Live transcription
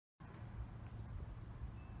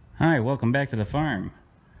Hi, welcome back to the farm.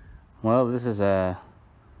 Well, this is a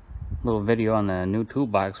little video on the new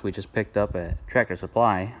toolbox we just picked up at Tractor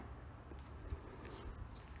Supply.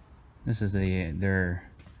 This is their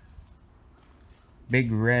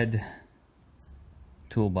big red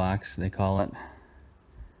toolbox, they call it.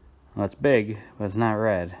 Well, it's big, but it's not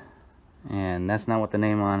red, and that's not what the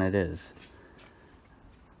name on it is.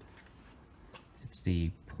 It's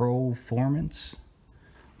the Proformance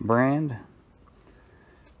brand.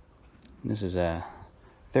 This is a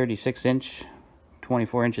 36-inch,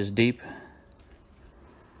 24 inches deep.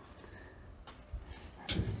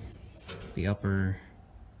 The upper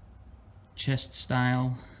chest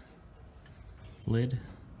style lid.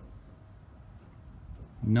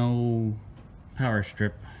 No power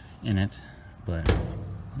strip in it, but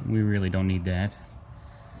we really don't need that.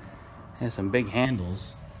 It has some big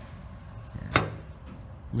handles for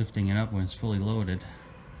lifting it up when it's fully loaded.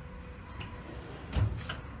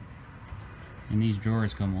 And these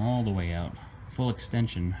drawers come all the way out, full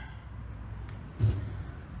extension. And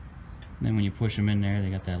then when you push them in there, they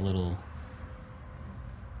got that little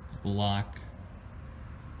lock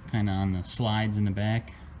kind of on the slides in the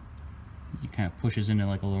back. It kind of pushes into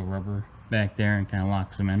like a little rubber back there and kind of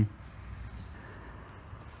locks them in.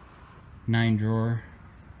 9-drawer.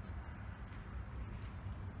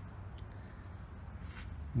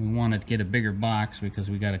 We wanted to get a bigger box because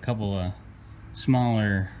we got a couple of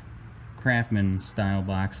smaller Craftsman style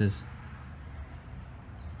boxes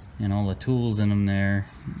and all the tools in them there.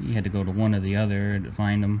 You had to go to one or the other to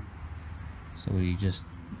find them, so we just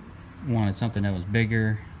wanted something that was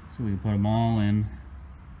bigger so we could put them all in,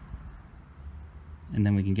 and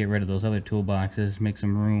then we can get rid of those other toolboxes, make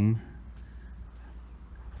some room,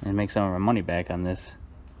 and make some of our money back on this.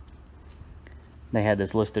 They had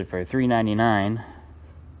this listed for $3.99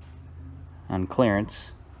 on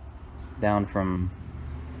clearance, down from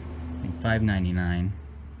 $5.99, and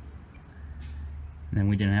then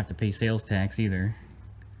we didn't have to pay sales tax either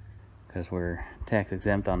because we're tax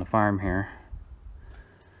exempt on the farm here.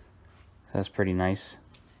 So that's pretty nice.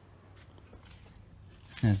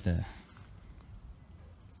 Has the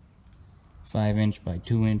 5-inch by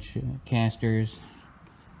 2-inch casters,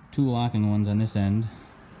 2 locking ones on this end,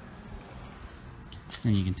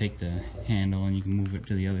 and you can take the handle and you can move it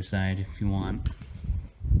to the other side if you want.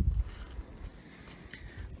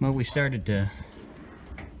 Well, we started to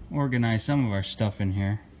organize some of our stuff in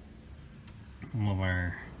here. All of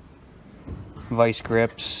our vice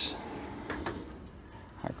grips,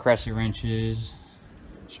 our crescent wrenches,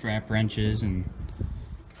 strap wrenches, and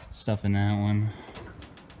stuff in that one.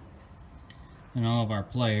 And all of our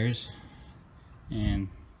pliers and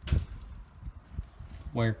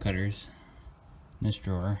wire cutters in this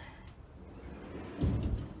drawer.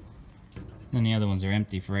 Then the other ones are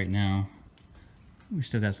empty for right now. We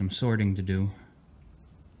still got some sorting to do.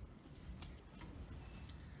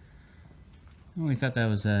 We thought that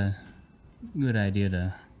was a good idea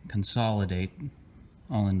to consolidate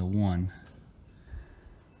all into one.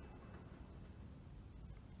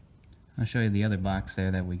 I'll show you the other box there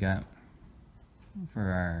that we got for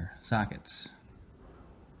our sockets.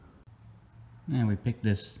 And we picked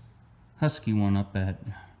this Husky one up at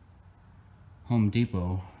Home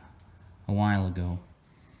Depot a while ago.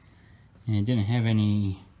 And it didn't have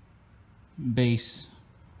any base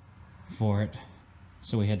for it,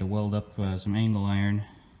 so we had to weld up some angle iron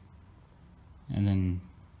and then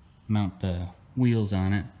mount the wheels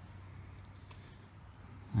on it.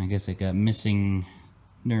 I guess it got missing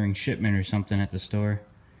during shipment or something at the store.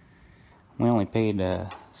 We only paid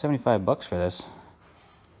 75 bucks for this.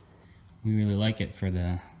 We really like it for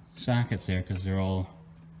the sockets there because they're all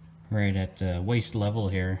right at waist level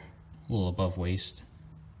here, a little above waist.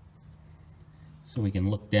 So we can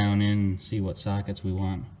look down in and see what sockets we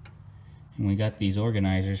want. And we got these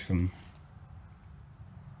organizers from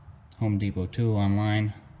Home Depot too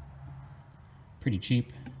online. Pretty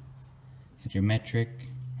cheap. Got your metric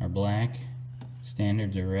are black,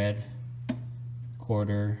 standards are red,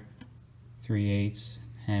 quarter, 3/8,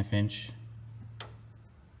 1/2 inch.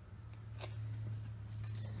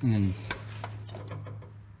 And then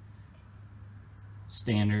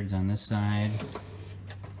standards on this side,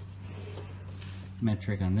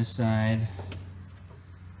 metric on this side,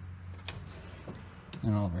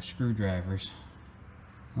 and all of our screwdrivers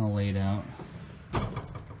all laid out,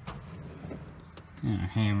 and our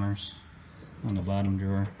hammers on the bottom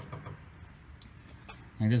drawer.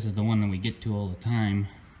 Now this is the one that we get to all the time,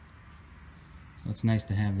 so it's nice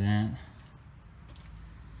to have that.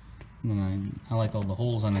 And then I like all the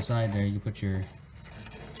holes on the side there. You put your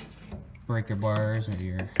breaker bars or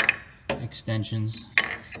your extensions.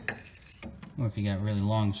 Or if you got really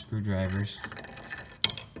long screwdrivers,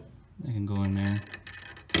 they can go in there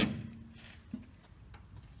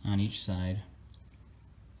on each side.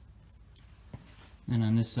 And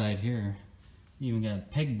on this side here, you even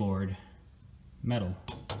got pegboard metal.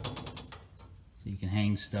 So you can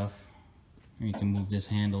hang stuff, or you can move this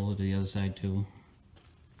handle to the other side too.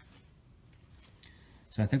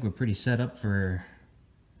 So I think we're pretty set up for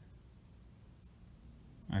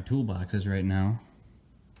our toolboxes right now.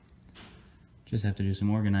 Just have to do some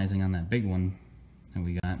organizing on that big one that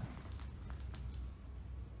we got.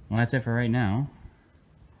 Well, that's it for right now.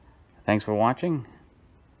 Thanks for watching.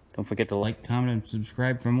 Don't forget to like, comment, and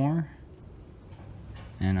subscribe for more.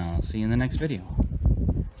 And I'll see you in the next video.